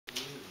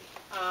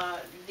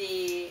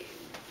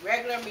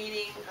regular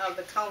meeting of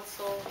the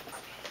council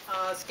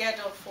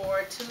scheduled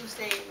for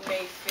Tuesday,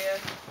 May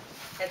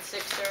 5th at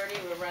 6:30.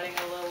 We're running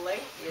a little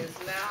late. Is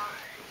now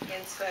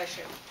in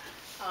session.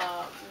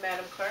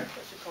 Madam Clerk,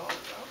 would you call the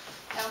roll?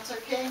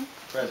 Councilor King?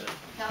 Present.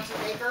 Councilor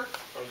Baker?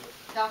 Present.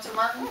 Councilor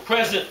Martin?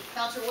 Present.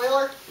 Councilor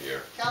Wheeler?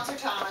 Here. Councilor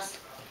Thomas?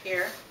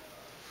 Here.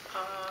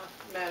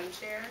 Madam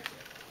Chair,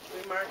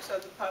 remarks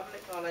of the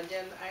public on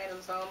agenda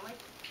items only.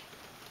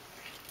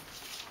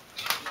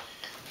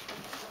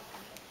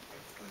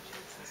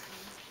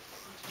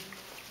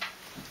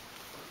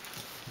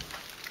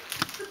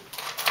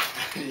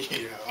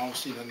 Yeah, I don't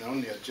see nothing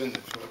on the agenda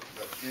for it,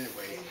 but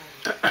anyway,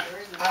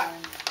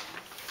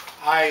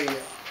 I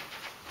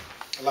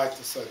like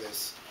to say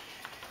this.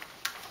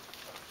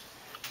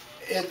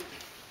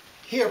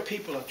 Here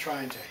people are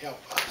trying to help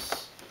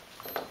us,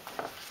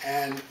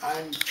 and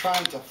I'm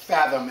trying to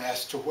fathom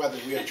as to whether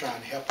we are trying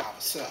to help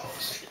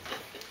ourselves.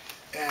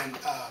 And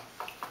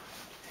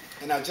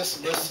I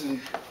just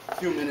listened a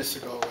few minutes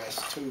ago as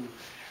to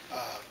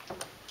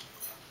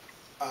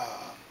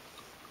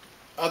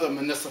other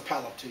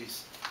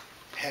municipalities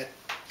had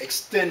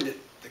extended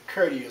the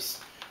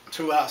courteous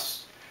to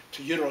us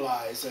to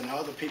utilize, and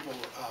other people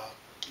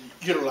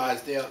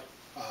utilize their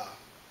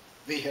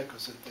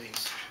vehicles and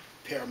things,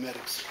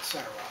 paramedics,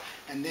 etc.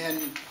 And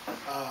then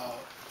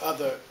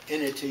other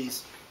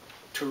entities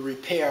to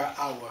repair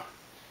our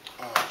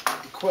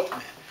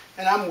equipment.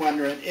 And I'm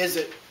wondering, is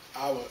it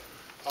our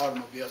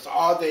automobiles?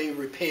 Are they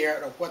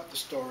repaired, or what the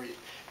story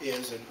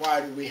is, and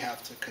why do we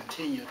have to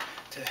continue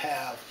to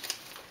have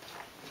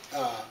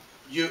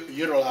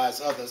utilize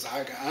others?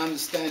 I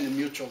understand the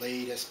mutual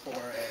aid as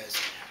far as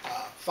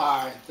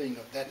fire and things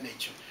of that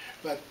nature,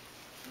 but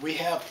we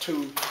have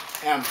two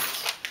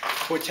ambulances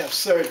which have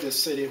served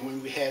this city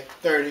when we had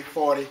 30,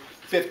 40,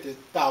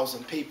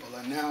 50,000 people,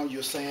 and now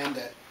you're saying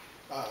that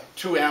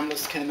two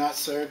ambulances cannot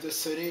serve this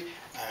city.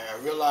 I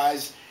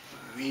realize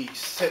we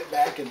sit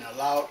back and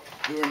allow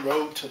Durham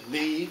Road to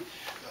leave,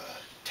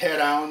 tear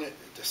down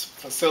this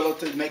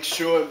facility, make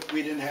sure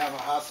we didn't have a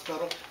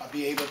hospital, or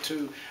be able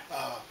to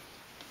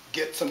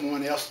get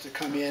someone else to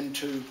come in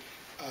to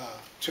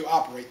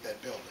operate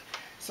that building.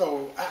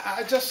 So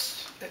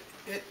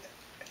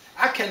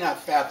I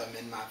cannot fathom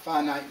in my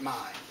finite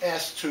mind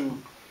as to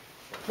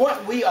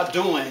what we are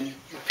doing.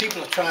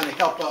 People are trying to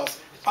help us.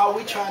 Are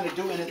we trying to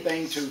do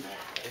anything to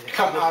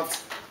come out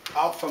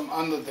from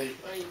under the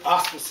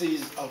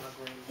auspices of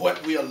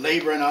what we are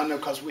laboring under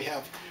because we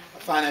have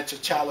financial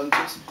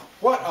challenges?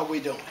 What are we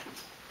doing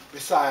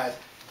besides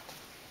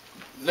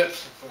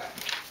lips and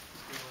flags?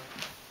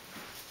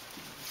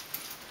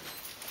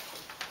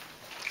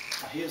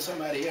 I hear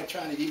somebody here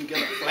trying to even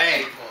get a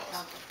flag for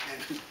us,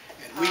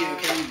 and we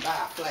can't even buy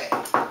a flag.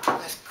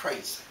 That's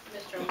crazy.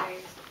 Mr.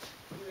 O'Mays,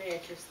 you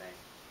had your say.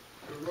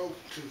 The rope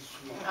too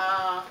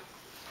small.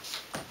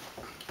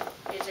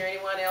 Is there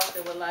anyone else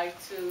that would like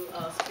to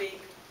speak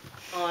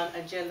on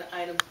agenda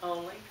items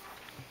only?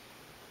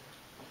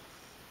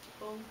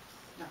 Who?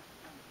 No.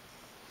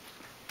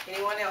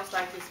 Anyone else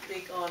like to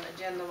speak on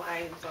agenda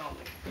items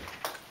only?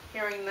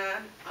 Hearing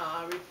none,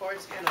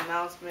 reports and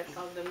announcement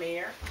of the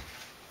mayor.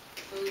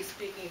 Who is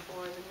speaking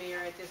for the mayor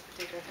at this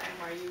particular time?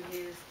 Are you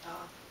his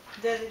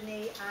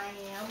designee? I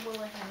am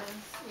Willa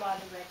Hemmons, Law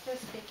Director,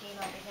 speaking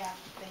on behalf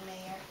of the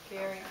mayor,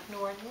 Barry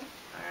Norton.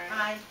 All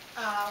right.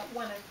 I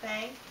want to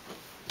thank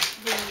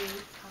the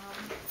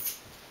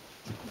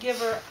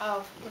giver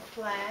of the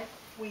flag.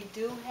 We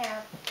do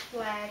have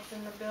flags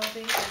in the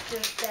building. It's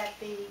just that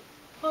the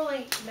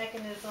pulling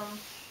mechanism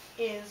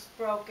is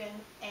broken,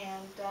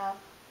 and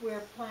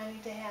we're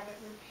planning to have it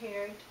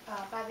repaired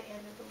by the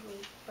end of the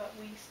week. But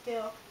we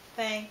still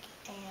thank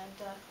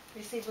and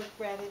receive with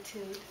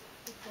gratitude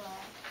the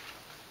flag.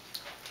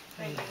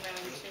 Thank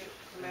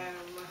you,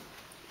 Madam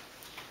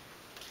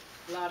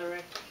Law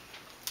Director.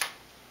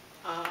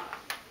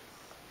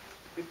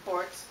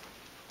 Reports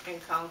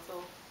and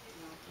council.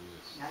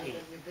 New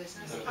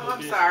business. Oh,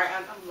 I'm sorry.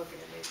 I'm looking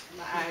at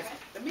my eyes.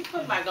 Let me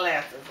put my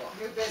glasses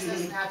on. New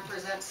business, now to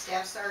present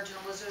Staff Sergeant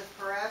Elizabeth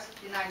Perez,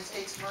 United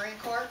States Marine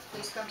Corps.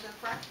 Please come to the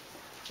front.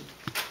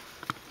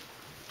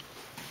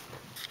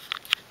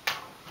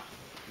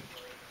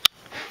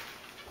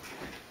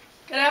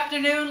 Good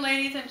afternoon,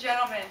 ladies and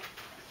gentlemen.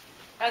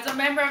 As a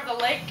member of the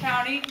Lake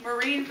County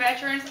Marine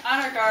Veterans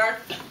Honor Guard,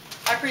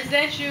 I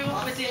present you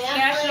with these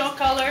national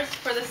colors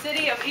for the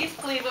city of East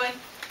Cleveland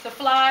to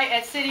fly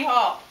at City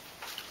Hall.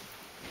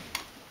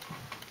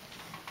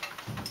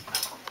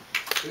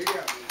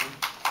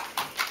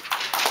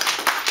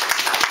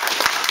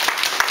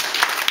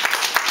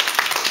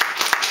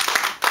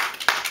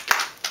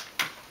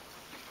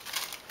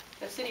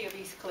 The city of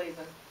East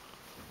Cleveland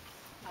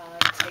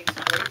takes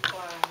great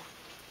pride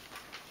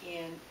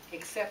in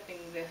accepting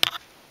this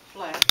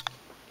flag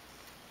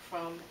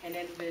from an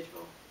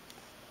individual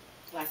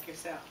like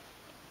yourself.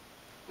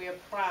 We are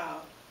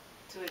proud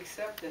to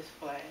accept this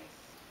flag,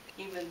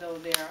 even though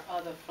there are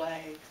other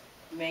flags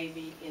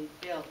maybe in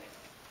the building.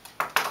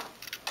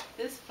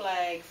 This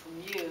flag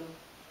from you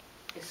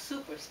is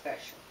super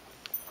special,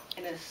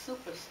 and it's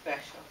super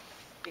special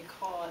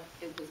because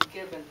it was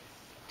given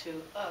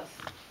to us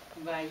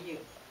by you.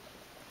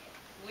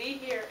 We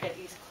here at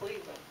East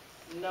Cleveland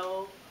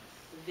know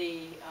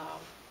the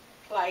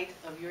plight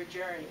of your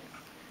journey,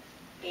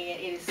 and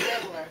it is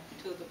similar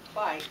to the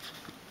plight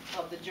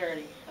of the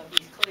journey of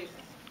East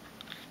Cleveland.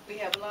 We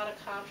have a lot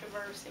of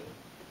controversy.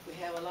 We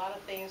have a lot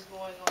of things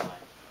going on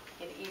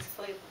in East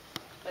Cleveland,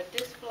 but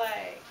this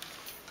flag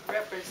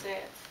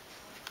represents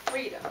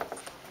freedom.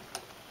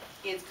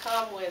 It's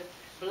come with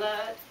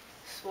blood,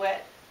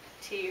 sweat,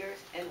 tears,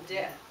 and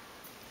death.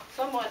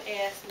 Someone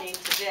asked me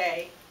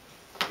today,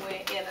 when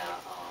in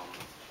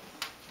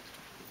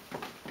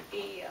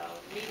a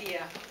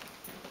media,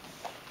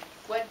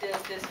 what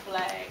does this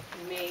flag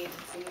mean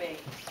to me?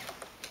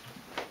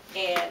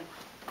 And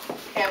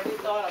have we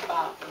thought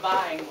about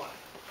buying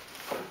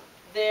one?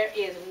 There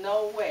is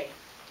no way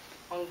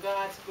on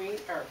God's green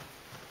earth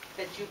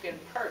that you can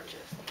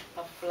purchase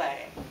a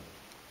flag.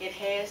 It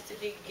has to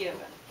be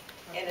given,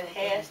 and it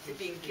has to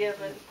be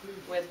given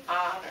with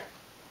honor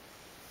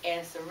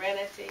and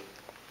serenity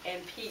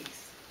and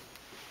peace.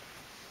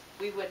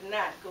 We would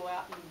not go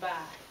out and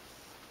buy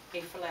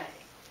a flag.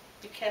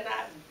 You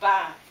cannot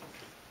buy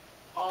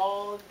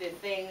all the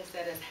things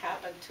that has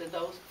happened to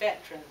those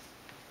veterans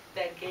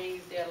that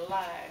gave their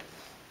lives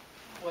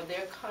for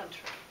their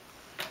country.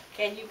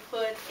 Can you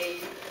put a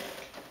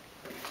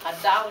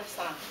dollar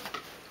sign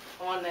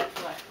on that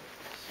flag?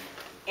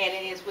 And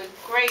it is with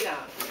great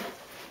honor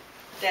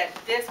that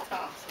this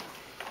council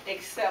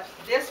accepts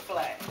this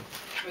flag,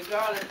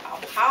 regardless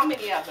of how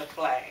many other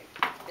flags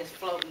is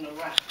floating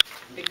around,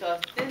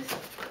 because this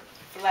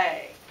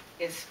flag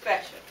is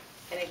special,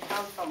 and it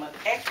comes from an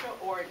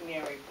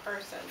extraordinary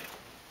person,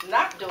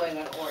 not doing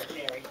an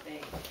ordinary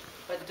thing,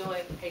 but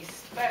doing a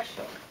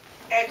special,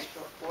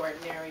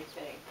 extraordinary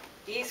thing.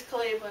 East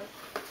Cleveland,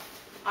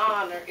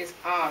 honor is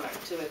honor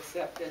to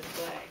accept this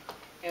flag,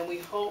 and we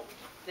hope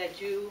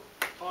that you,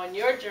 on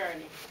your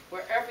journey,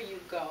 wherever you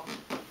go,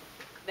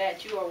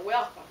 that you are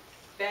welcome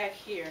back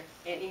here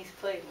in East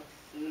Cleveland,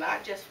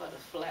 not just for the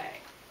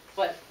flag,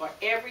 but for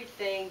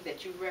everything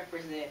that you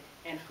represent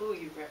and who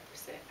you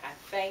represent. I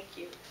thank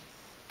you.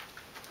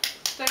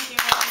 Thank you,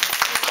 ma'am.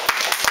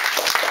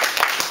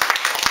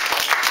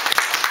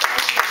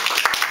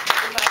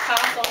 Does my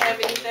council have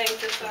anything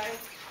to say?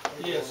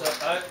 Yes,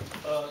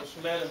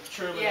 Madam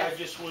Chairman, Yes. I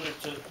just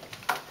wanted to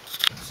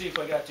see if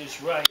I got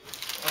this right.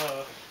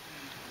 Thank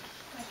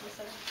you,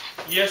 sir.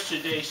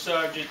 Yesterday,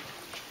 Sergeant,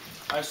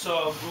 I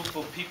saw a group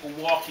of people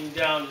walking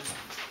down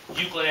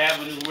Euclid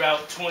Avenue,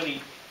 Route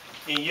 20,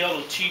 in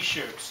yellow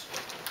T-shirts,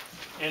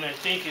 and I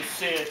think it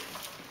said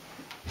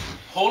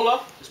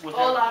HOLA? Is what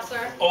that- Hola,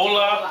 sir.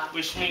 HOLA,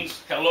 which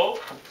means hello.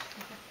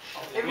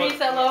 It means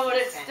hello, but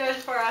it stood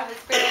for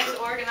Hispanics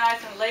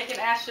Organized in Lake and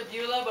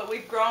Ashtabula, but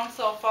we've grown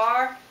so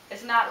far,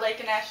 it's not Lake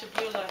and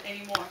Ashtabula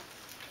anymore.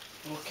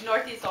 It's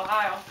Northeast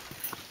Ohio.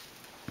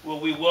 Well,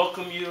 we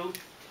welcome you.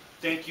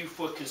 Thank you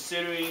for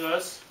considering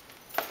us.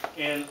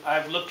 And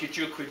I've looked at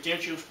your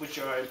credentials, which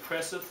are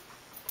impressive.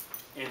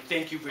 And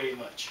thank you very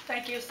much.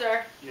 Thank you,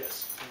 sir.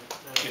 Yes.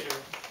 Madam Chair,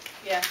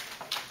 Yes.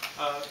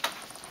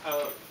 I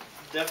would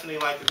definitely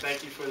like to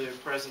thank you for the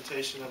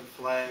presentation of the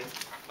flag.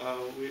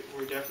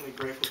 We're definitely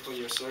grateful for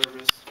your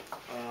service.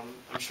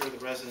 I'm sure the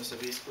residents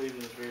of East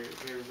Cleveland is very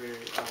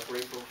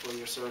grateful for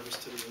your service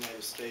to the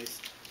United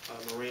States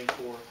Marine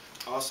Corps.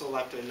 I also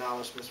like to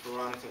acknowledge Ms.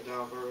 Veronica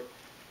Dahlberg,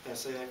 did I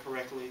say that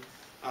correctly,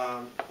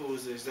 who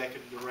is the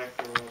Executive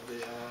Director of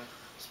the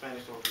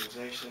Hispanic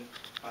Organization.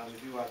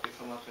 If you'd like to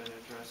come up and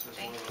address as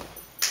well.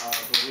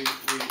 But we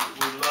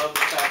love the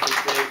fact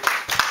that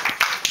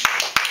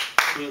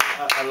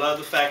I love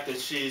the fact that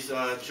she's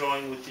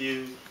joined with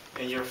you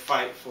in your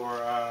fight for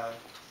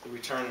the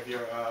return of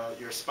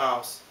your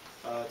spouse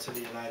to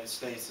the United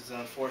States. It's an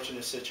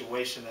unfortunate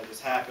situation that has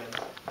happened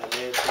that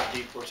led to the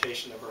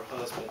deportation of her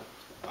husband.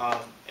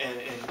 And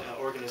an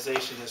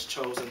organization has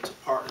chosen to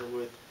partner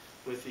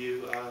with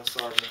you,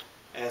 Sergeant,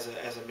 as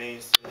a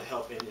means to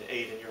help and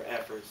aid in your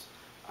efforts.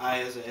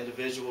 I, as an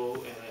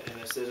individual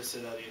and a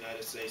citizen of the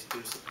United States,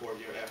 do support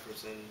your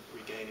efforts in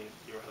regaining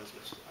your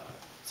husband's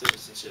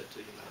citizenship to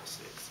the United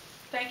States.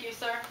 Thank you,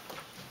 sir.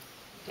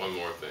 One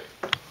more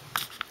thing.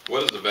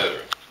 What is a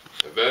veteran?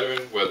 A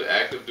veteran, whether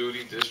active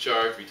duty,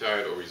 discharged,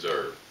 retired, or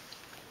reserved,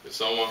 is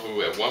someone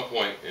who at one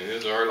point in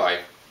his or her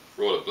life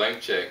wrote a blank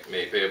check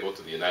made payable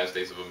to the United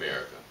States of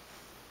America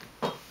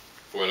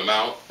for an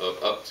amount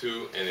of up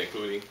to and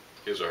including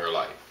his or her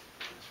life.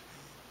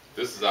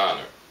 This is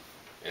honor,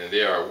 and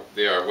there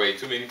are way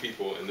too many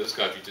people in this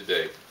country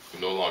today who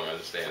no longer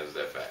understand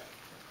that fact,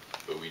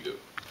 but we do.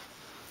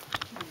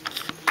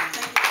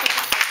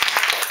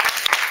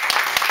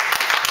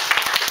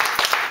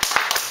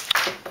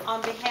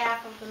 On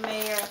behalf of the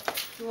mayor,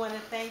 we want to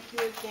thank you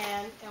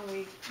again, and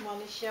we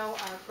want to show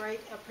our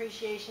great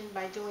appreciation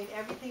by doing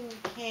everything we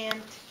can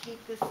to keep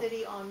the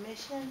city on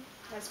mission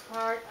as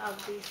part of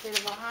the state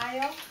of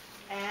Ohio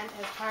and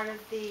as part of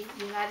the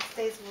United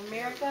States of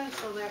America,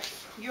 so that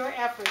your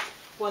efforts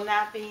will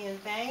not be in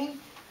vain.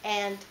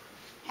 And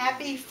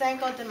happy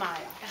Cinco de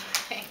Mayo.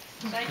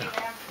 Thank you,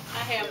 ma'am.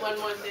 I have one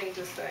more thing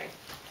to say.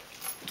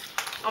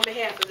 On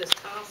behalf of this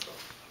council,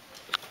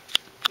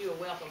 you are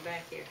welcome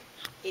back here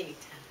anytime.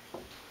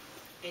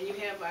 And you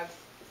have our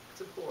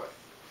support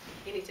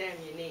anytime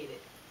you need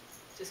it.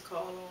 Just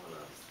call on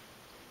us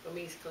from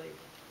East Cleveland.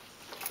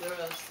 We're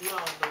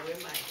small, but we're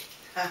mighty.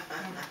 Okay?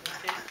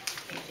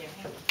 Thank you.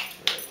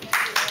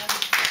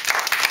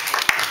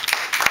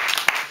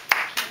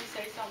 Can you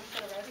say something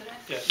to the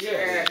residents? Yes.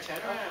 Sure,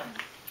 turn around.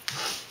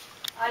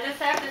 I just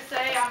have to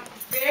say I'm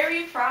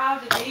very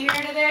proud to be here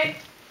today.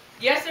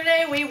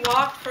 Yesterday we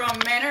walked from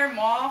Manor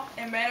Mall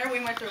in Manor. We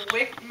went to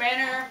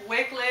Manor,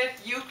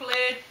 Wycliffe,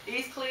 Euclid,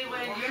 East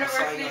Cleveland,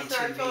 University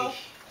Circle.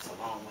 That's a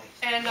long way.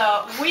 And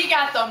we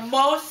got the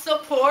most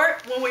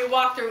support when we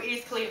walked through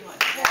East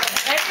Cleveland.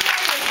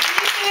 Everybody was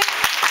speaking.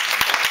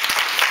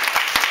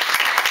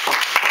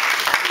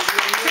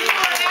 People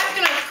were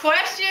asking us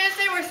questions.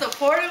 They were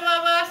supportive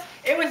of us.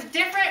 It was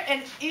different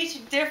in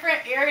each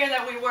different area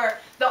that we were.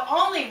 The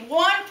only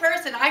one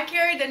person, I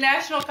carried the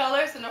national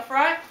colors in the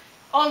front,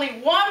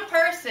 only one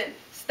person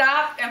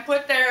stopped and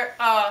put their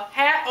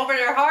hat over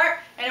their heart,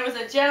 and it was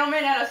a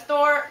gentleman at a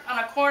store on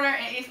a corner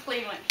in East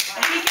Cleveland.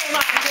 And he came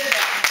up and did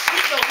that.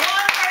 He's the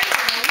one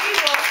person, and we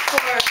walked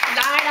for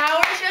 9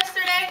 hours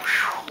yesterday.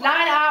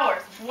 9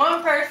 hours,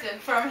 one person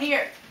from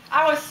here.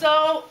 I'm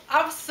so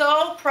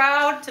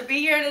proud to be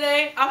here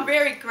today. I'm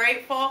very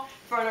grateful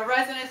for the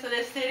residents of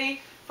this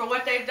city for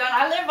what they've done.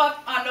 I live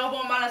up on Noble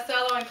and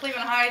Monticello in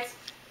Cleveland Heights,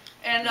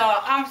 and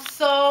I'm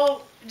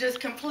so just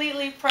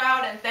completely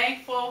proud and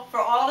thankful for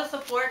all the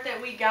support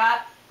that we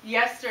got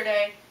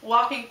yesterday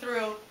walking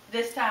through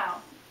this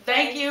town.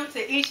 Thank you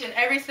to each and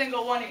every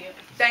single one of you.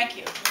 Thank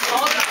you.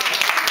 Hold on.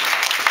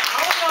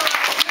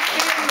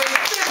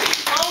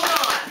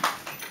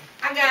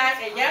 I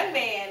got a young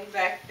man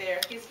back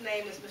there. His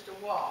name is Mr.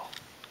 Wall.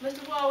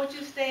 Mr. Wall, would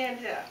you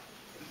stand up?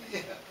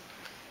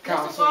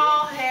 Mr.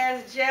 Wall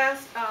has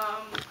just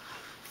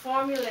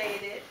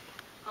formulated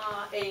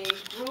a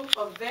group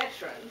of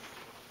veterans.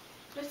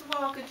 Mr.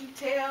 Wall, could you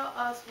tell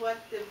us what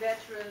the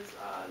veterans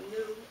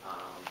knew?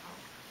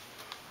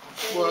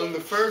 Well, in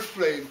the first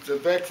place, the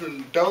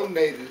veteran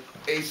donated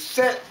a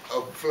set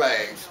of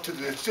flags to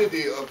the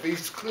city of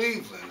East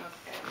Cleveland.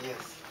 Okay.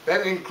 Yes.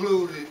 That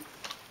included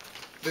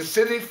the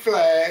city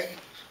flag,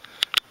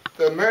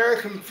 the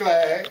American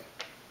flag,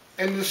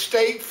 and the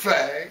state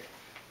flag,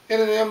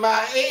 and an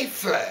MIA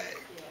flag.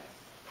 Yeah.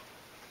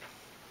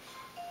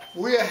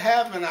 We are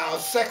having our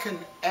second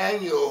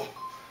annual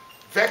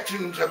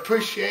Veterans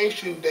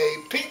Appreciation Day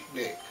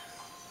picnic,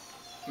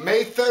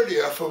 May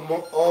 30th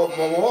or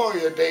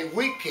Memorial Day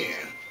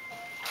weekend.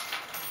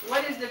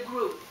 What is the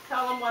group?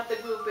 Tell them what the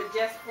group is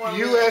just for.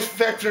 U.S.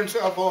 Veterans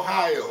of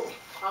Ohio.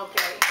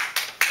 Okay.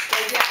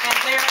 And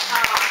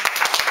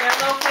they're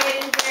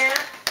located there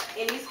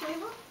in East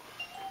Cleveland?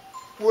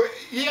 Well,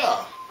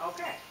 yeah.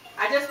 Okay.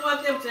 I just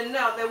want them to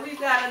know that we've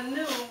got a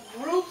new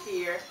group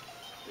here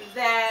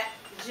that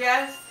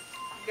just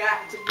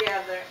got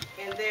together,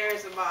 and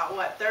there's about,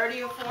 what,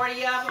 30 or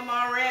 40 of them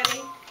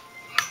already?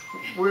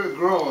 We're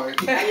growing.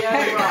 Yeah,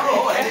 we're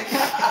growing.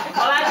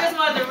 Well, I just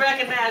wanted to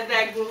recognize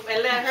that group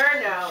and let her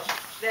know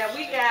that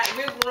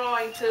we're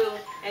growing too,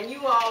 and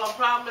you all are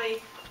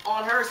probably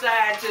on her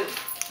side too.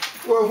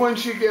 Well, when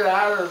she get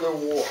out of the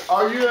war,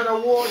 are you in a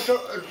war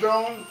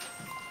zone?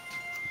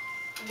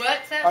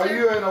 What's that, Are sir?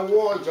 you in a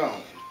war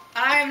zone?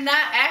 I am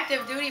not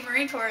active duty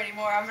Marine Corps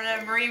anymore. I'm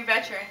a Marine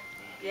veteran.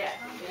 Yeah.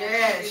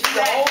 Yes, she's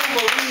the old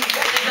Marine.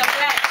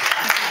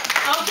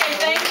 Okay,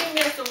 thank you,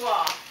 Mr.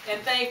 Wall, and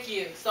thank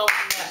you so much.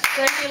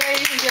 Thank you,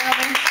 ladies and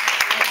gentlemen.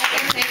 I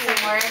can say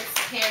some words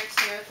here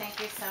too. Thank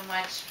you so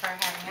much for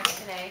having us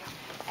today.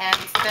 And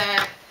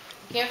the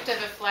gift of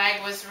the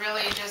flag was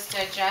really just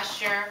a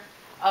gesture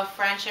of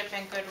friendship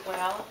and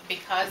goodwill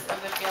because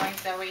of the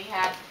feelings that we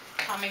had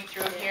coming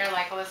through here.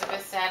 Like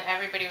Elizabeth said,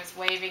 everybody was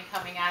waving,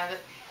 coming out of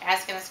it,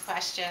 asking us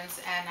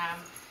questions,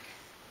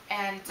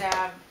 and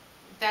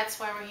that's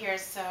why we're here.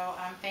 So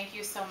thank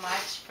you so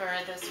much for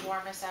this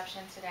warm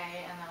reception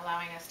today and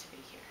allowing us to be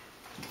here.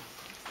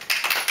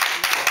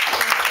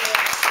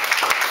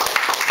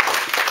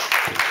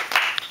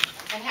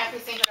 And happy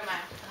Cinco de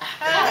Mayo.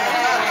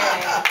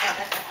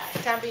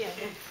 También.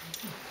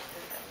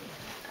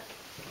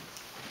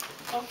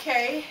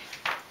 Okay,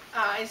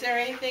 is there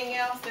anything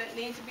else that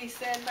needs to be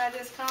said by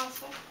this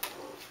council?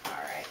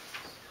 All right,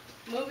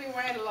 moving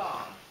right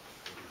along.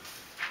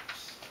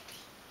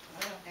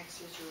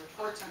 Next is your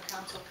reports on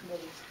council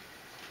committees.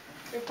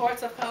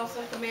 Reports of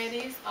council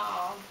committees,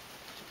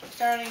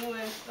 starting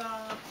with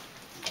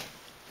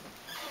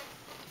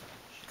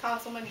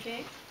Councilman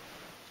King.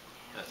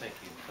 Thank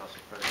you,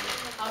 Council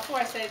President. Before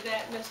I say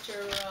that,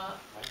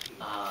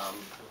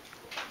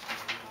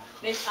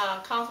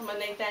 Councilman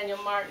Nathaniel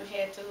Martin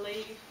had to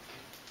leave,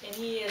 and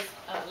he is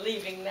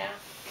leaving now.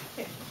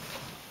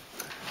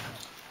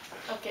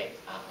 Okay,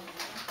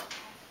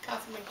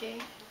 Councilman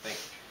King. Thank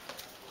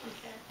you.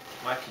 Okay.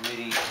 My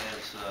committee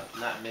has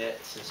not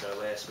met since our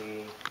last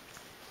meeting.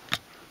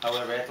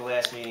 However, at the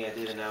last meeting, I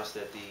did announce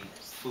that the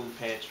food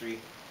pantry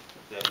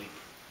that we've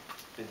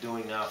been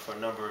doing now for a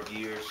number of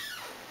years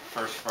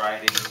first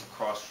Fridays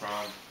across from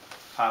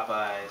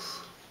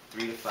Popeyes,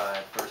 3 to 5,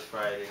 first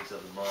Fridays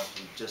of the month.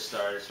 We just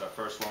started, so our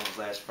first one was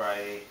last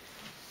Friday.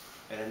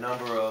 And a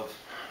number of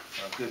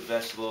good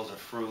vegetables and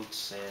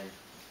fruits, and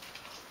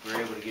we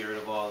were able to get rid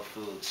of all the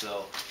food.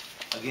 So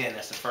again,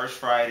 that's the first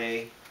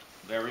Friday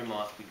of every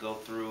month. We go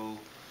through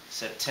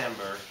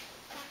September,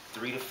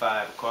 3 to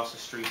 5, across the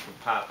street from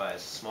Popeyes, a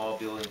small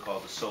building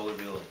called the Solar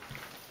Building.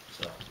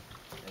 So,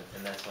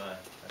 and that's my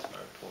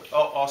report.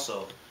 Oh,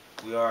 also,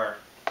 we are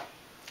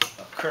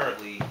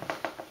currently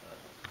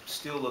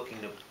still looking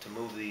to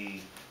move the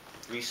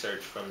research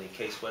from the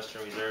Case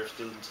Western Reserve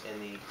students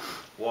and the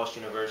Walsh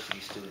University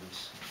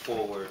students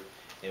forward,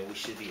 and we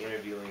should be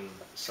interviewing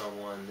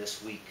someone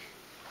this week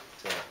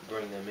to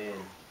bring them in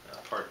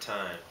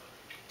part-time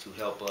to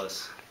help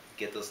us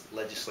get this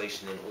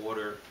legislation in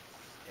order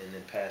and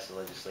then pass the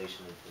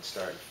legislation and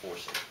start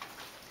enforcing it.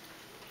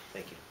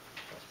 Thank you,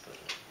 Council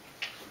President.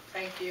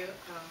 Thank you,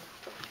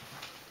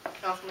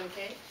 Councilman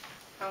King.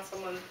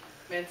 Councilman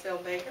Mansell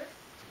Baker.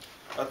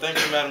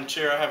 Thank you, Madam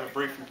Chair. I have a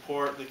brief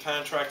report. The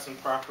Contracts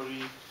and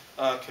Property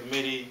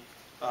Committee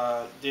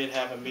did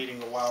have a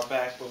meeting a while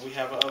back, but we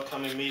have an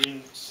upcoming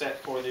meeting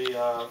set for the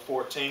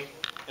 14th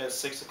at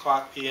 6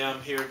 o'clock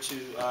p.m. here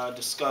to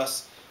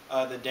discuss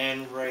the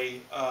Dan Ray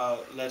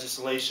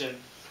legislation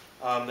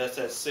that's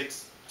at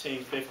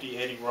 1650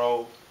 Eddy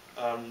Road.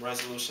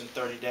 Resolution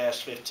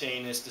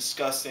 30-15 is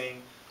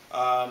discussing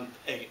an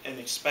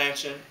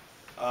expansion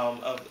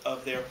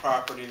of their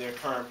property, their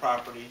current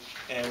property,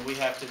 and we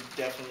have to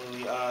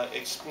definitely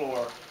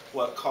explore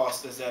what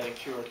cost does that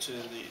incur to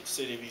the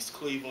city of East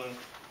Cleveland,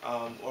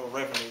 or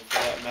revenue for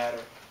that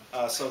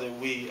matter, so that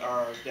we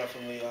are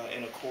definitely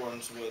in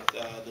accordance with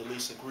the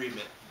lease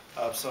agreement.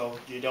 So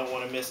you don't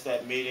want to miss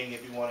that meeting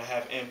if you want to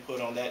have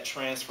input on that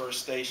transfer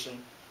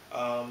station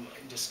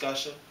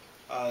discussion.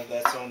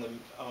 That's on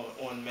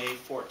May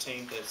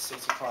 14th at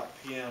 6 o'clock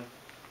p.m.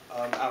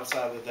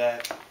 Outside of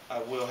that, I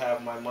will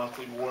have my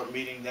monthly ward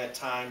meeting. That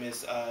time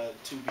is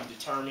to be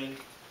determined,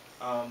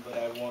 but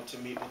I want to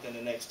meet within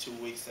the next 2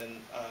 weeks, and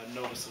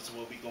notices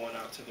will be going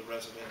out to the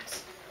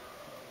residents.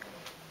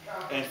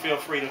 And feel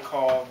free to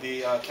call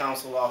the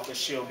council office.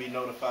 She'll be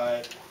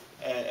notified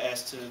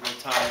as to the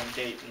time,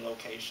 date, and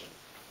location.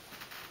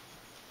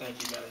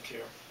 Thank you, Madam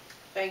Chair.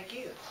 Thank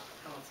you,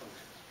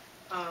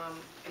 Councilman.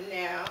 And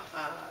now,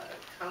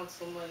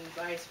 Councilman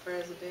Vice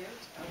President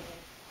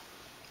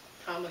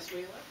Thomas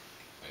Wheeler.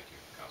 Thank you,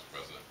 Council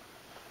President.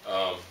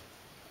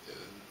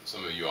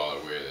 Some of you all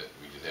are aware that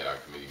we just had our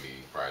committee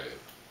meeting prior to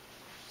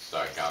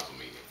starting council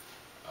meeting.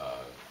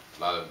 A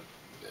lot of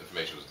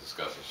information was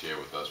discussed and shared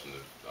with us from the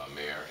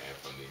mayor and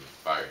from the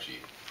fire chief.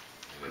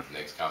 And at the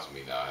next council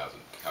meeting, I'll have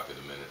a copy of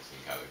the minutes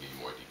and kind of give you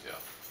more detail.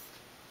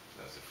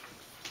 That's it.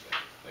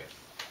 Thank you.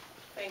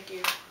 Thank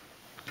you.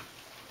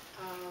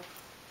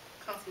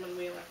 Councilman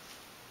Wheeler.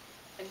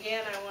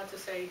 Again, I want to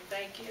say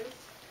thank you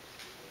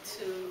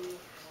to,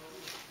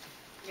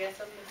 you got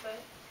something to say?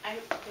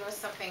 There was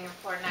something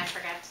important I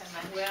forgot to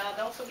mention. Well,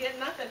 don't forget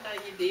nothing, how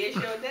you did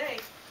your day.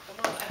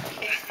 Come on.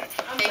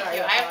 Thank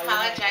you. I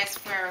apologize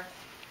for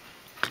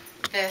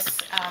this.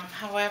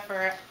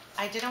 However,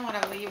 I didn't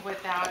want to leave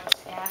without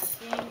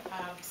asking,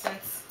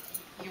 since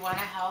you want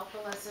to help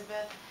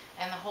Elizabeth,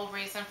 and the whole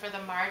reason for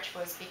the march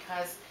was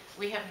because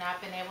we have not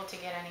been able to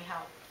get any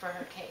help for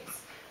her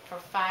case. For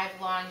 5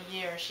 long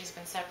years, she's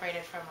been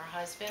separated from her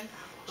husband,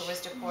 who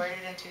was deported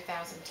in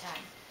 2010.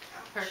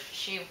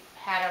 She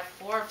had a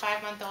 4 or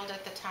 5 month old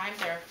at the time,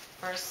 their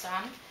first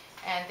son,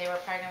 and they were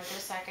pregnant with their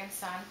second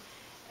son.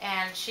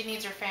 And she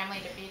needs her family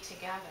to be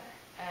together.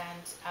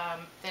 And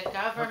the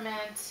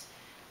government,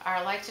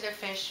 our elected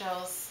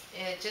officials,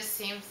 it just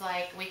seems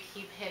like we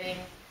keep hitting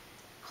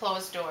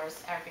closed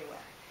doors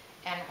everywhere.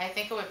 And I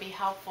think it would be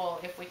helpful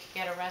if we could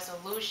get a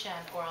resolution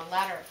or a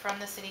letter from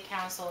the City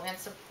Council in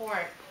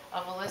support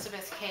of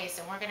Elizabeth's case.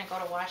 And we're going to go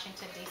to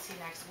Washington, D.C.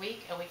 next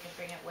week, and we can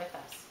bring it with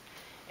us.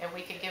 And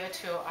we could give it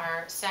to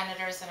our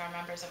senators and our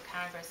members of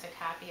Congress,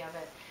 a copy of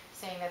it,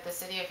 saying that the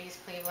City of East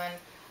Cleveland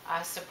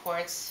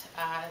supports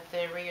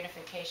the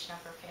reunification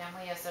of her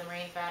family as a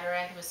Marine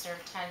veteran who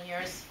served 10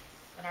 years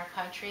in our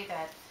country,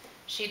 that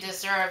she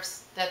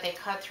deserves that they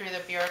cut through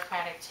the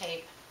bureaucratic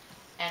tape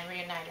and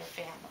reunite her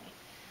family.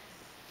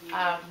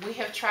 We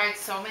have tried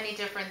so many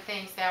different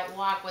things. That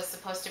walk was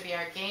supposed to be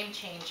our game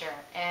changer,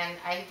 and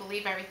I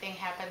believe everything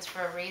happens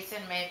for a reason.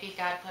 Maybe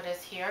God put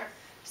us here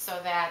so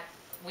that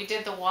we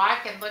did the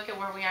walk, and look at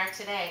where we are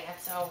today. And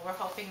so we're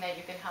hoping that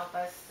you can help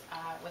us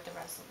with the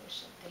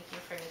resolution. Thank you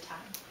for your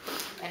time.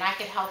 And I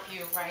can help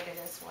you write it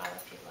as well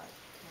if you'd like.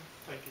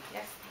 Thank you.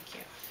 Yes, thank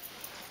you.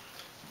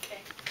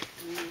 Okay.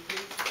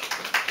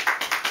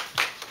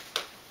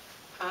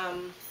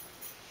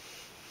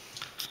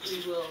 We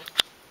will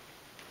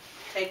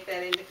take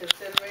that into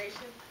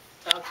consideration,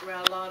 talk to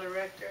our law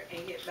director,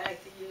 and get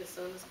back to you as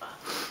soon as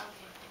possible.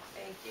 Okay.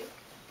 Thank you.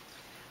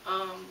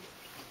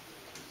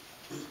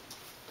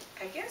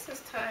 I guess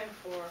it's time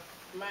for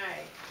my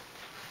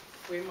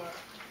remark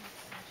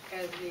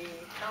as the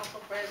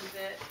council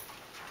president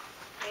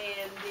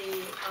and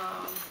the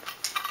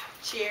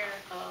chair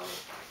of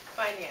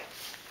finance.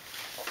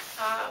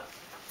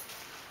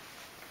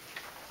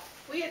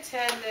 We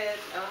attended,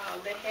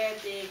 they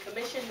had the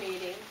commission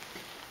meeting,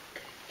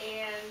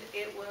 and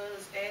it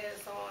was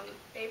as on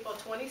April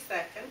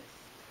 22nd.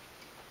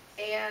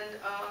 And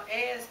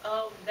as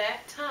of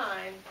that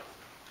time,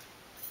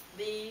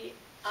 the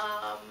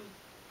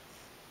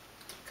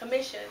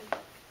commission,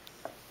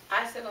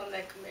 I sit on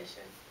that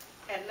commission,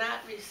 had not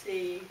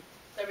received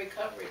the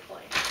recovery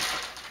plan.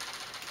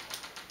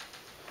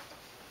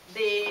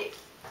 The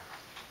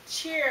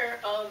chair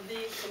of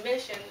the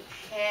commission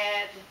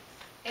had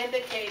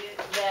indicated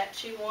that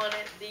she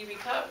wanted the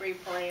recovery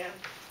plan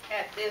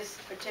at this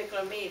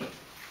particular meeting.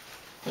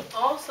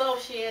 Also,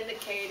 she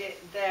indicated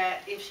that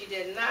if she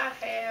did not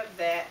have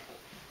that,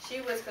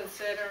 she was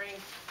considering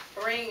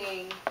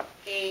bringing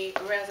a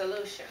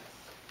resolution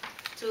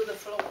to the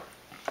floor.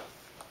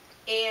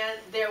 And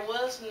there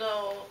was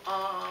no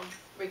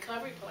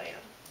recovery plan.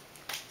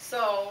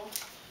 So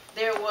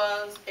there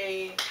was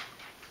a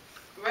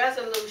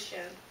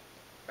resolution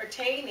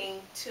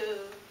pertaining to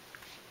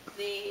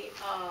the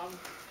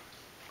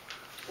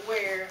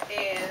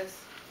whereas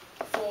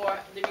for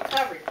the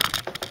recovery.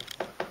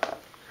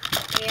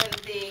 And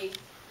the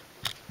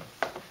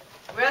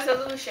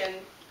resolution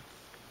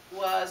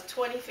was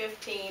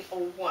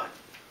 2015-01,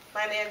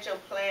 Financial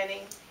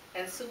Planning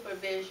and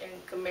Supervision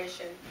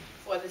Commission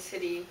for the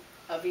City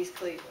of East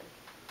Cleveland,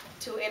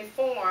 to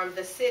inform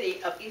the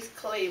City of East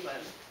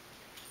Cleveland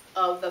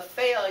of the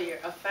failure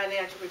of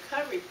financial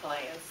recovery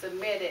plans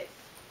submitted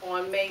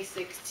on May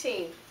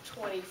 16,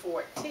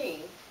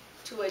 2014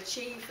 to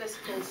achieve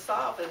fiscal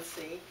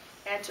solvency,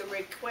 and to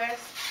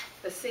request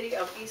the City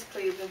of East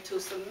Cleveland to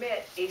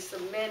submit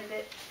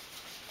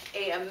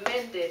a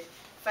amended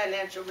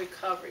financial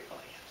recovery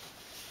plan.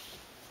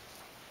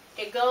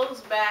 It goes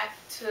back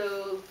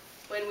to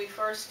when we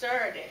first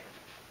started.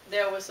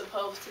 There was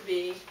supposed to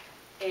be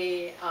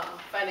a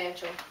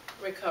financial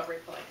recovery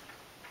plan.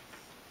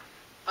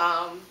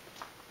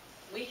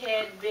 We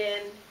had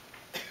been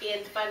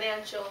in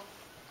financial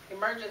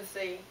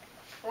emergency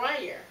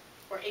prior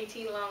for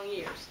 18 long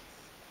years.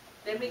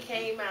 Then we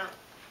came out,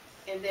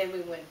 and then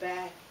we went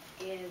back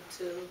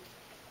into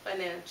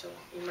financial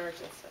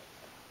emergency.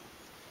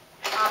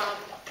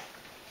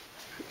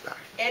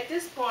 At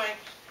this point,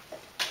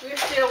 we're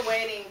still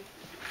waiting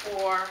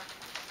for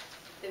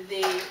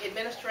the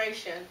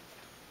administration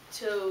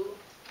to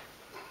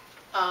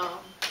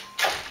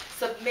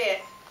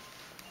submit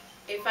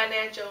a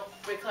financial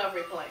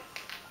recovery plan.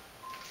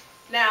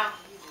 Now,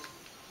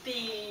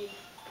 the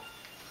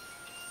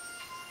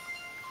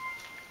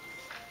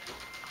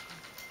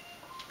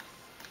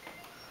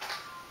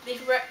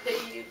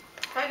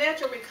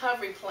financial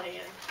recovery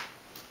plan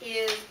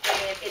is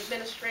an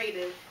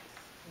administrative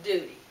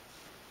duty.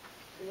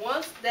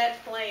 Once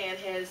that plan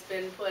has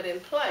been put in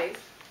place,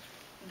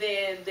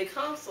 then the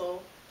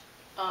council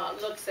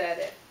looks at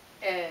it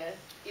and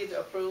either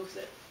approves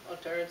it or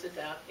turns it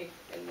down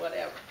and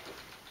whatever.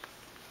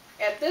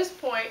 At this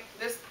point,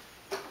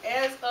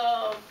 as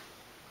of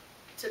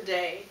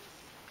today,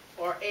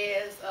 or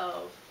as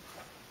of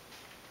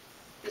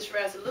this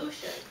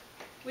resolution,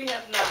 we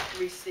have not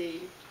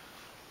received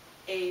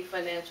a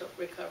financial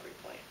recovery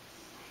plan.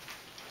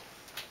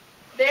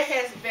 There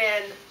has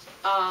been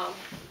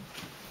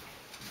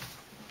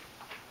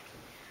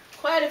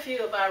quite a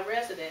few of our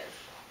residents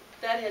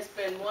that has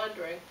been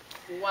wondering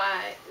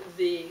why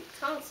the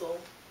council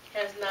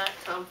has not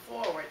come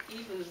forward,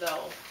 even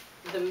though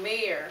the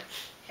mayor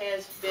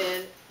has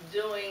been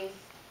doing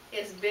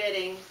his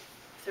bidding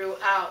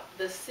throughout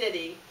the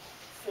city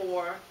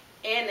for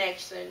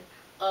annexation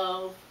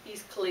of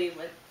East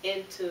Cleveland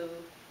into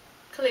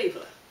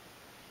Cleveland.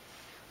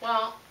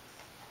 Well,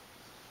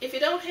 if you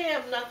don't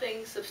have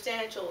nothing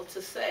substantial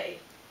to say,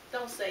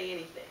 don't say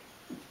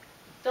anything.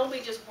 Don't be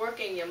just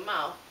working your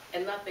mouth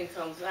and nothing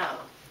comes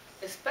out,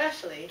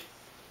 especially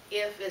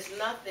if it's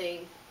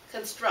nothing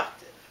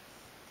constructive.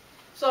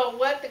 So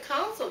what the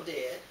council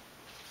did,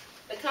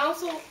 the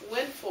council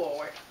went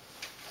forward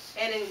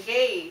and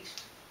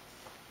engaged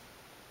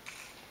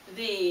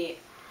the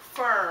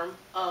firm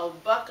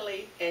of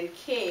Buckley and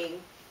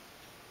King,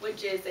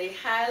 which is a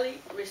highly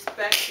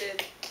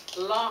respected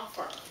law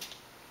firm.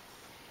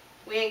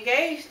 We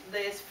engaged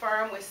this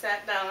firm, we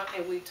sat down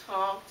and we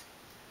talked,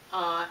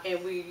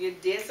 and we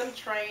did some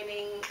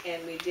training,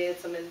 and we did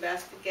some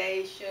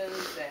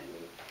investigations, and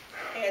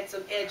we had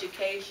some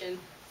education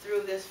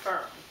through this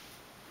firm.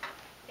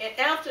 And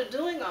after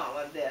doing all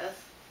of this,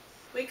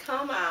 we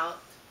come out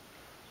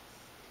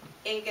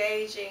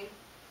engaging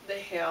the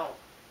help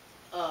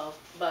of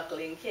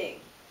Buckley and King.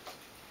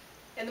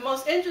 And the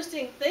most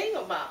interesting thing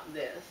about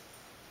this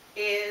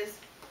is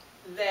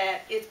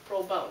that it's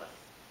pro bono.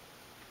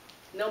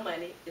 No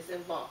money is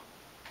involved.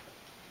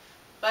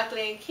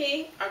 Buckley and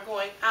King are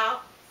going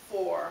out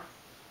for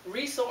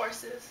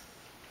resources,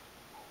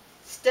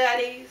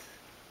 studies,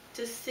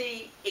 to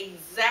see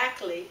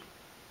exactly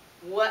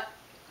what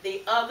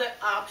the other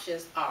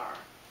options are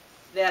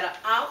that are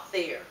out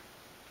there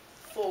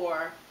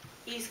for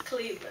East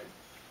Cleveland,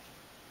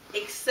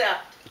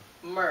 except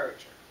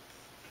merger.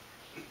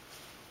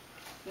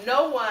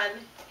 no one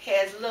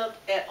has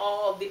looked at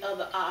all the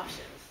other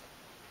options.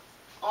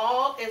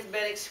 All has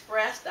been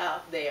expressed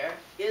out there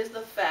is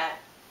the fact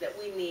that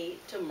we need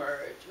to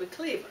merge with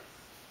Cleveland.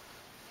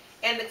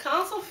 And the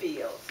council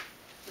feels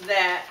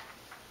that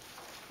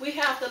we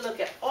have to look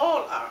at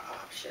all our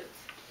options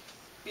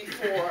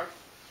before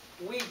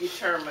we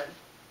determine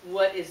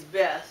what is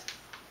best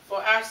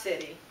for our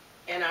city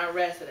and our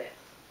residents.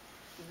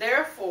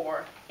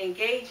 Therefore,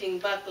 engaging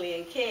Buckley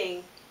and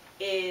King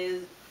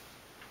is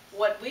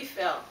what we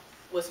felt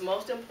was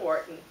most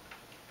important,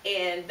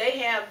 and they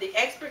have the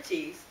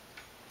expertise,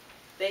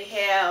 they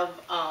have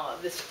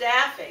the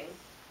staffing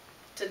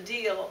to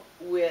deal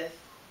with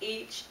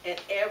each and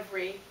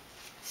every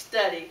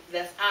study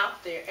that's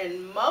out there,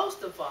 and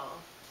most of all,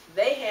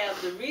 they have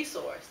the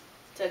resource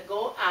to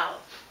go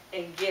out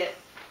and get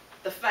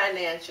the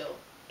financial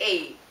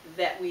aid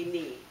that we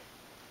need.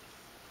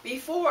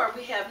 Before,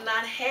 we have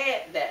not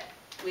had that.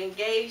 We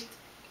engaged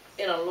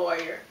in a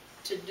lawyer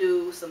to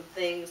do some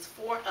things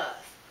for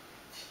us.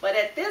 But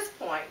at this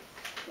point,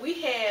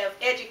 we have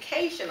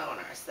education on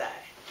our side.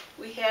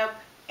 We have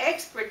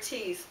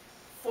expertise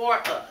for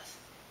us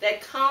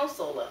that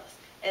counsel us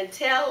and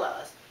tell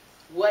us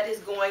what is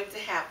going to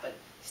happen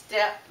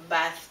step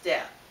by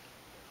step.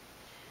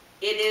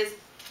 It is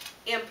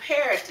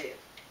imperative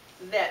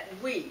that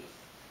we,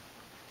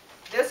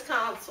 this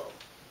council,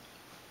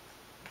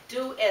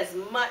 do as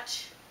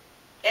much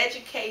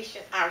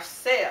education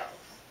ourselves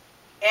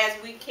as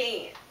we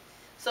can,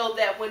 so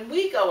that when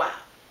we go out,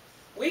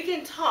 we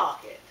can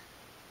talk it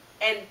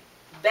and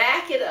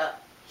back it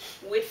up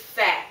with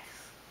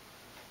facts,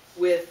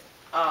 with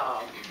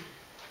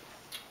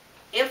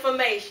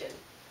information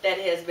that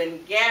has been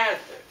gathered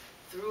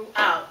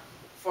throughout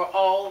for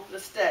all the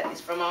studies,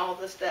 from all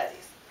the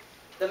studies.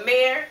 The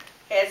mayor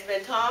has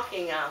been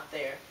talking out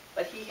there,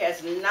 but he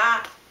has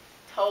not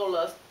told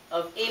us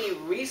of any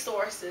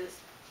resources,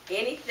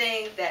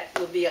 anything that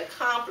will be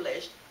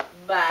accomplished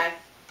by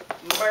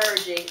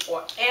merging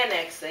or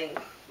annexing,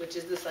 which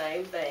is the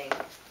same thing,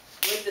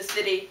 with the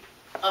city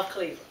of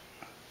Cleveland.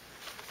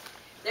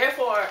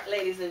 Therefore,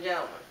 ladies and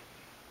gentlemen,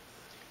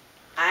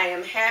 I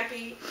am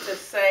happy to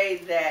say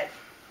that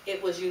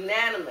it was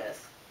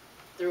unanimous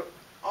through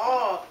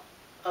all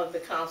of the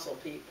council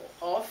people,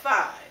 all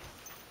 5,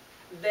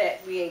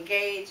 that we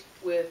engage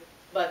with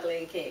Buckley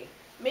and King,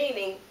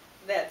 meaning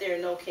that there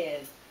are no kin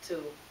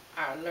to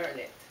our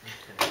learned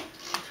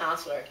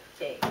Counselor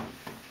King.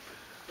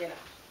 You know,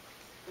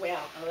 well,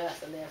 unless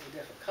there's a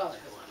different color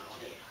going on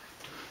here.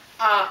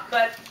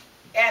 But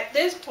at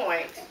this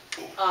point,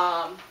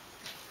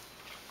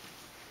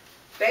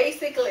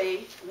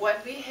 basically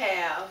what we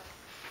have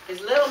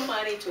is little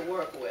money to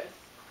work with.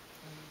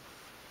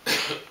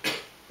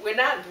 We're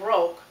not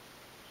broke,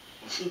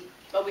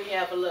 but we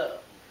have a little.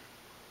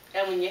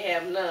 And when you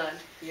have none,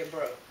 you're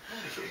broke.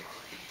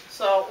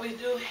 So we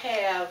do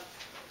have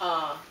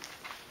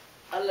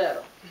a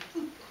little.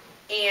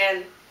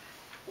 And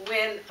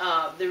when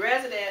the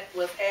resident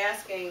was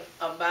asking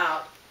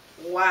about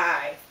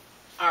why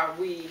are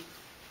we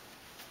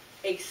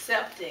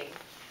accepting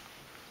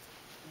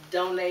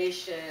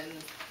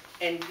donations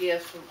and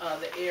gifts from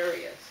other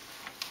areas,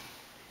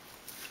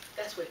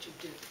 that's what you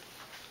do.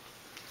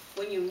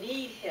 When you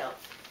need help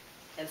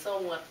and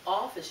someone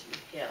offers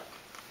you help,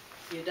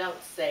 you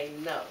don't say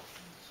no.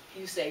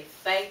 You say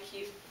thank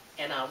you,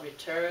 and I'll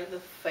return the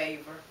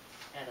favor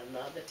at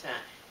another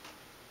time.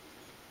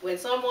 When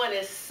someone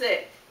is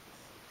sick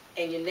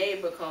and your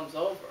neighbor comes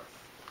over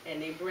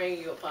and they bring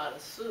you a pot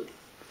of soup,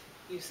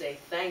 you say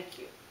thank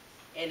you.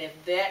 And if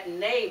that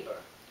neighbor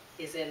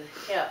is in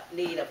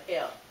need of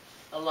help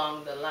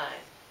along the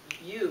line,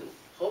 you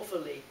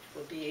hopefully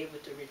will be able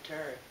to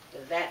return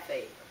that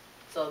favor.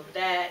 So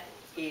that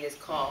is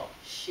called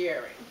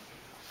sharing.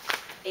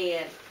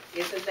 And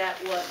isn't that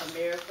what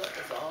America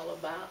is all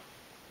about?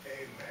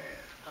 Amen.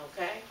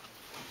 Okay?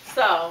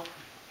 So,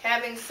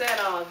 having said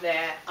all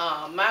that,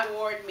 my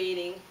ward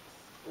meeting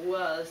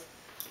was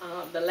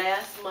the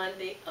last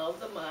Monday of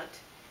the month,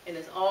 and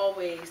it's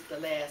always the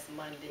last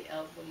Monday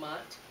of the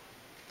month.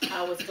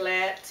 I was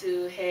glad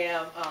to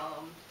have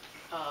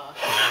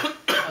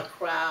a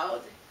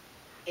crowd,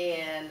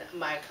 and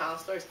my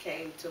counselors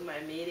came to my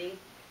meeting,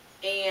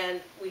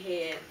 and we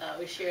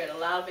shared a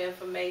lot of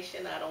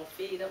information. I don't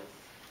feed them.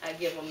 I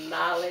give them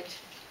knowledge,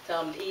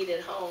 tell them to eat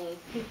at home,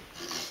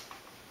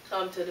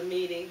 come to the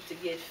meeting to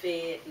get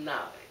fed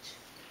knowledge.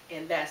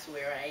 And that's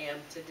where I am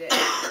today.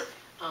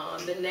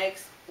 The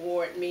next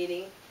ward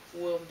meeting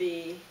will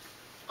be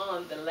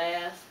on the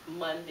last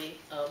Monday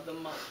of the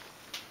month.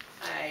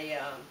 I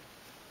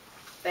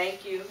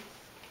thank you.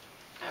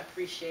 I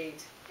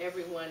appreciate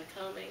everyone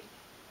coming,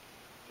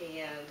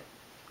 and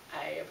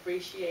I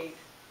appreciate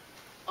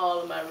all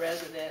of my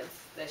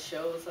residents that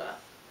shows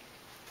up,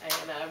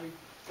 and I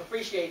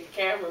appreciate the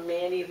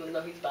cameraman, even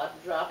though he's about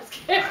to drop his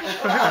camera.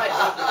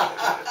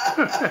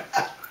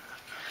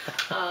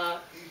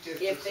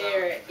 If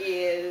there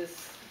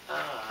is,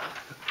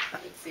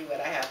 let's see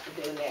what I have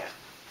to do now.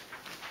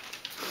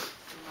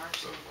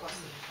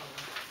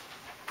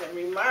 The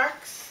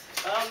remarks,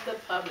 of the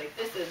public.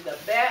 This is the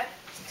best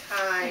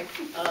time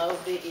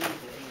of the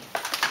evening.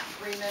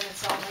 3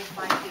 minutes only,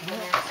 5 people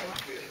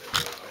here.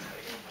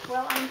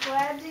 Well, I'm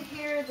glad to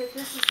hear that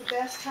this is the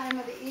best time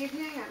of the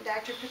evening. I'm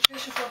Dr.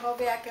 Patricia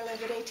Bohoviak. I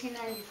live at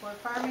 1894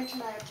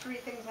 Farmington. I have 3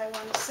 things I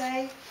want to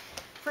say.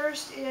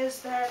 First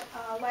is that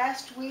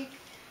last week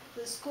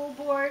the school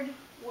board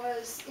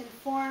was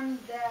informed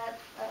that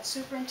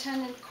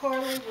Superintendent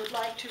Corley would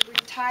like to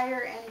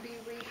retire and be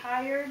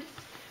rehired.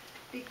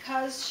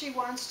 Because she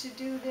wants to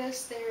do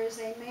this, there is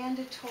a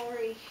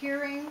mandatory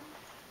hearing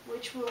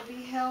which will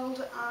be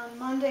held on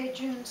Monday,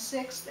 June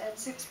 6th at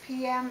 6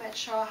 p.m. at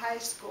Shaw High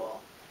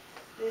School.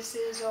 This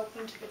is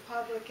open to the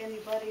public.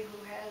 Anybody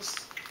who has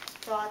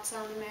thoughts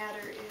on the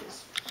matter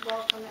is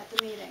welcome at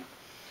the meeting.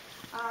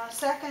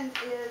 Second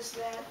is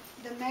that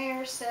the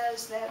mayor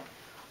says that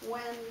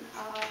when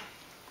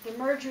the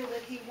merger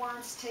that he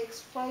wants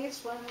takes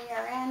place, when we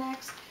are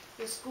annexed,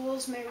 the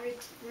schools may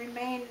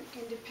remain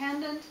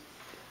independent.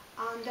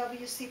 On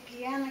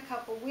WCPN a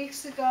couple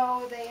weeks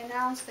ago, they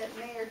announced that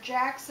Mayor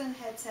Jackson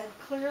had said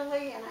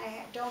clearly, and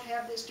I don't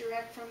have this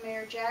direct from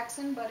Mayor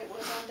Jackson, but it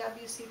was on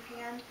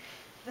WCPN,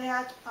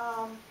 that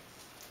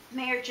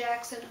Mayor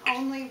Jackson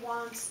only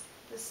wants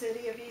the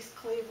city of East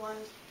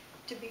Cleveland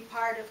to be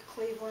part of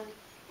Cleveland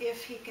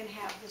if he can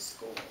have the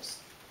schools.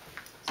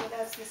 So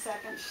that's the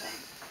second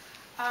thing.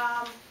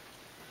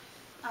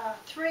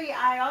 3,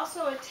 I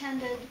also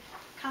attended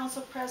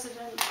Council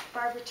President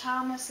Barbara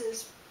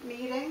Thomas's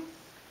meeting.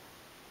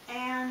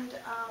 And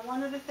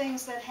one of the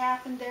things that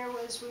happened there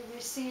was we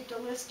received a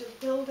list of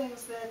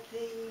buildings that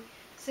the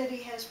city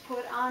has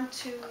put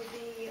onto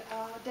the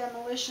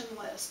demolition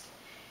list.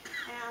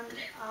 And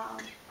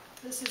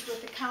this is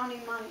with the county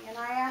money. And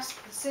I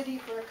asked the city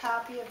for a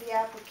copy of the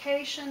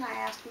application. I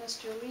asked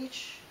Mr.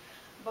 Leach,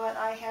 but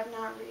I have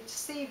not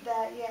received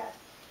that yet.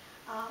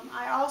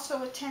 I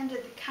also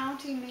attended the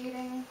county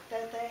meeting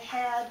that they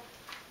had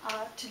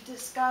to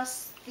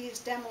discuss these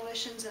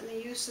demolitions and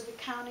the use of the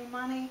county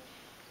money,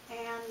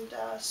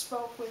 and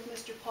spoke with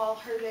Mr. Paul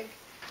Hertig,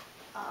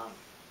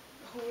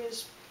 who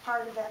is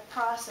part of that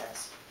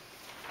process.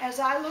 As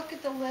I look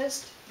at the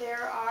list,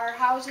 there are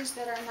houses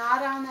that are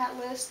not on that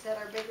list that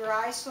are bigger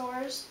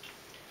eyesores.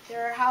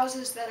 There are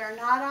houses that are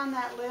not on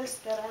that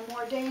list that are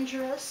more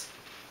dangerous.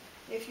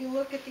 If you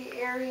look at the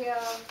area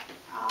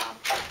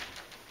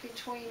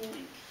between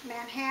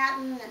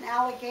Manhattan and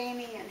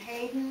Allegheny and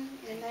Hayden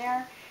in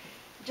there,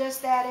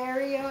 just that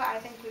area, I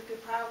think we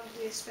could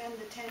probably spend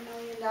the $10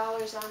 million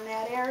on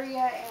that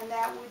area, and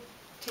that would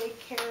take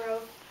care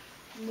of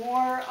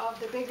more of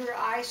the bigger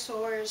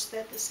eyesores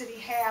that the city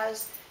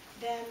has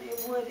than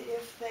it would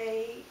if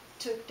they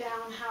took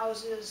down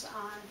houses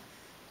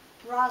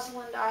on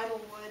Rosalind,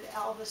 Idlewood,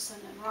 Elvison,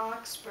 and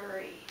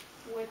Roxbury,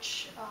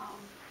 which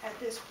at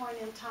this point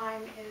in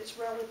time is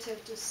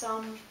relative to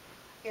some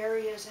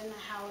areas in the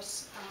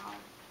house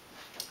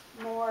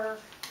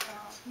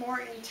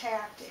more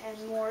intact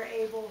and more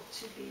able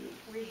to be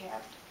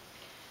rehabbed.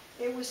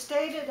 It was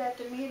stated at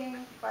the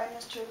meeting by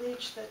Mr.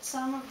 Leach that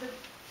some of the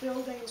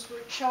buildings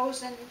were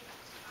chosen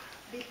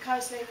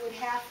because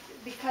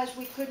because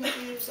we couldn't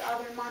use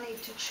other money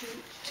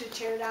to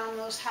tear down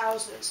those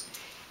houses.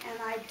 And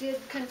I did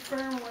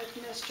confirm with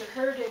Mr.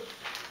 Hertig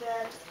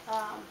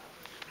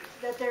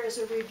that there is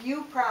a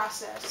review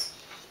process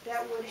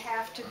that would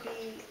have to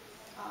be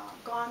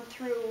gone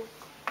through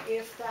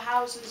if the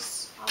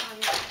houses on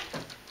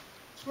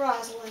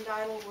Rosalind,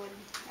 Idlewood,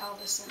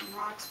 Elvison, and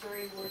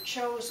Roxbury were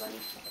chosen.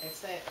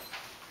 That's it.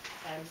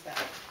 Time's up.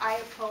 I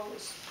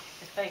oppose.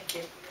 Thank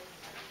you.